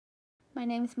My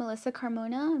name is Melissa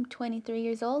Carmona. I'm 23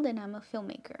 years old and I'm a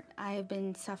filmmaker. I have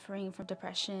been suffering from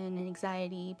depression and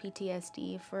anxiety,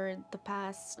 PTSD for the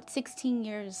past 16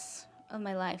 years of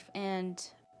my life. And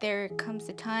there comes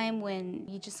a time when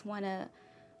you just want to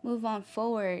move on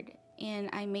forward. And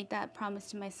I made that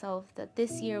promise to myself that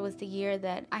this year was the year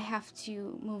that I have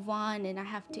to move on and I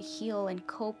have to heal and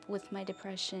cope with my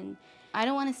depression. I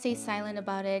don't want to stay silent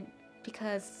about it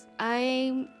because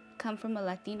I come from a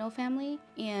Latino family,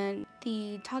 and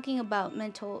the talking about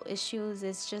mental issues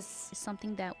is just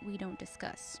something that we don't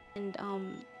discuss. And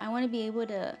I want to be able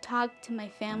to talk to my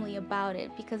family about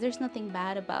it because there's nothing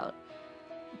bad about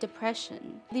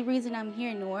depression. The reason I'm here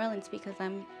in New Orleans because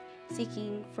I'm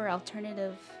seeking for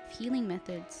alternative healing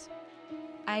methods.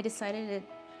 I decided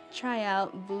to try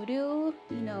out voodoo,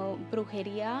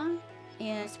 brujeria,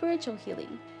 and spiritual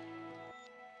healing.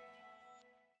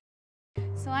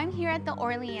 So I'm here at the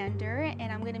Orleander,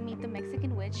 and I'm gonna meet the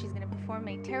Mexican witch. She's gonna perform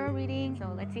a tarot reading,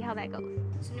 so let's see how that goes.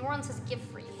 So New Orleans has a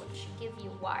gift for you. What does she give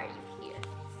you? Why are you here?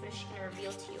 What is she gonna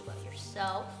reveal to you about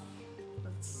yourself?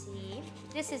 Let's see.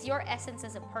 This is your essence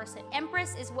as a person.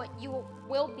 Empress is what you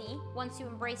will be once you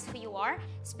embrace who you are.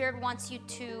 Spirit wants you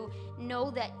to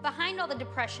know that behind all the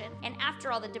depression and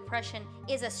after all the depression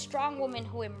is a strong woman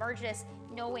who emerges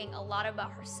knowing a lot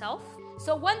about herself.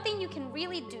 So one thing you can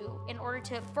really do in order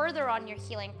to further on your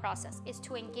healing process is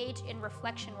to engage in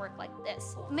reflection work like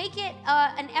this. Make it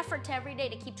an effort to every day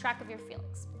to keep track of your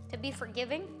feelings, to be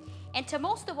forgiving, and to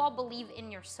most of all believe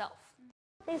in yourself.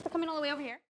 Thanks for coming all the way over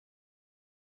here.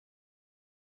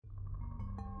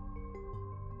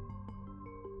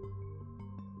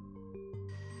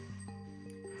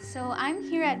 So I'm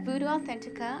here at Voodoo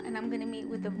Authentica, and I'm gonna meet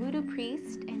with the voodoo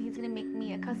priest, and he's gonna make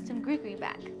me a custom gree-gree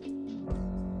bag.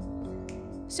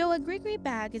 So a gree-gree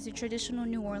bag is a traditional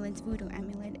New Orleans voodoo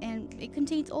amulet, and it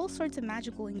contains all sorts of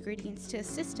magical ingredients to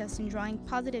assist us in drawing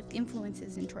positive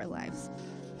influences into our lives.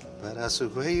 Para su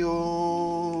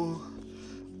cuello,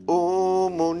 oh,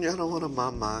 moñano wana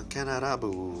mama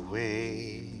canarabu.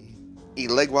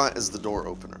 Ilegua is the door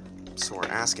opener. So we're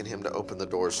asking him to open the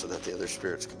doors so that the other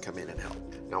spirits can come in and help.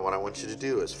 Now what I want you to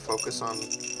do is focus on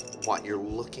what you're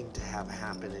looking to have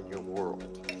happen in your world,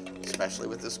 especially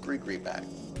with this gree-gree bag.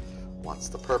 What's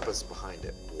the purpose behind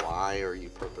it? Why are you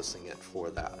purposing it for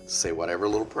that? Say whatever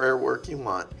little prayer work you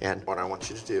want. And what I want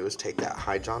you to do is take that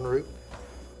high John root,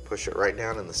 push it right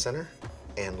down in the center,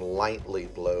 and lightly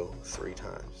blow 3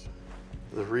 times.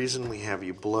 The reason we have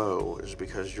you blow is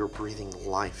because you're breathing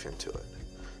life into it.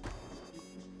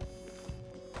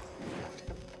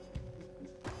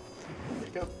 There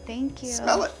you go. Thank you.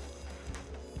 Smell it.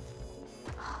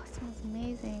 Oh, it smells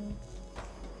amazing.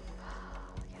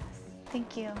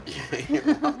 Thank you. You're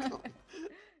welcome.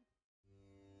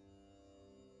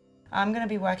 I'm going to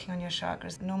be working on your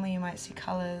chakras. Normally you might see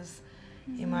colors,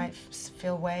 you might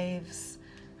feel waves,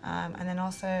 and then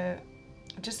also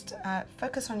just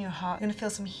focus on your heart. You're going to feel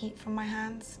some heat from my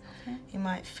hands. Okay. You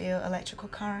might feel electrical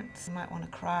currents. You might want to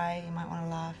cry, you might want to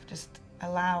laugh. Just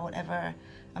allow whatever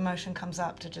emotion comes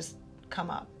up to just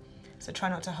come up. So try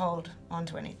not to hold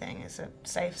onto anything. It's a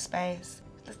safe space.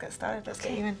 Let's get started. Let's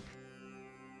get you in.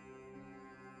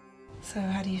 So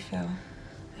how do you feel?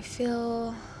 I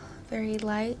feel very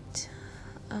light,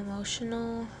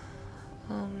 emotional,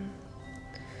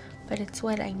 but it's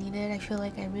what I needed. I feel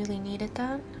like I really needed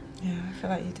that. Yeah, I feel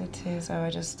like you did too, so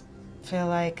I just feel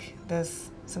like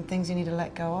there's some things you need to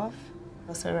let go of. I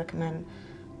also recommend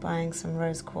buying some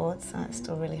rose quartz, it's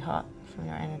still really hot from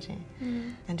your energy,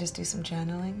 and just do some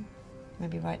journaling.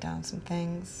 Maybe write down some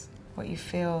things, what you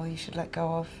feel you should let go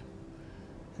of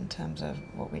in terms of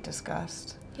what we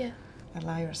discussed. Yeah.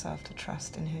 Allow yourself to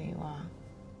trust in who you are.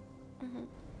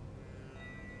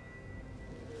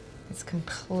 It's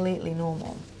completely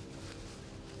normal.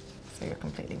 So you're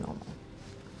completely normal.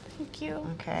 Thank you.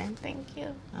 Okay? Thank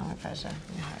you. Oh, my pleasure.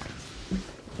 Yeah.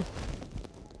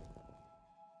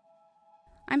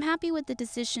 I'm happy with the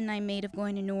decision I made of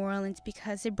going to New Orleans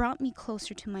because it brought me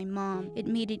closer to my mom. It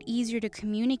made it easier to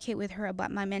communicate with her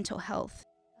about my mental health.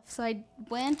 So I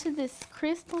went to this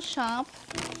crystal shop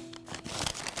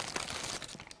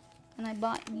and I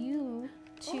bought you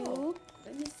 2. Oh,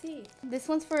 let me see. This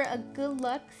one's for a good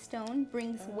luck stone,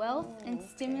 brings wealth and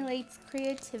stimulates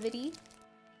creativity.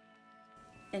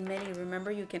 And Manny,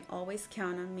 remember, you can always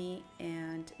count on me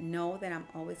and know that I'm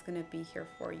always going to be here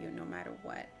for you no matter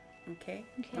what. Okay?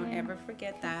 Don't ever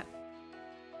forget that.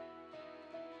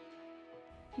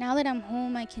 Now that I'm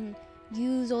home, I can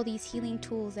use all these healing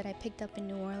tools that I picked up in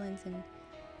New Orleans and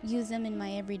use them in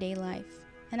my everyday life.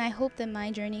 And I hope that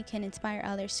my journey can inspire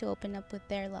others to open up with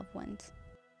their loved ones.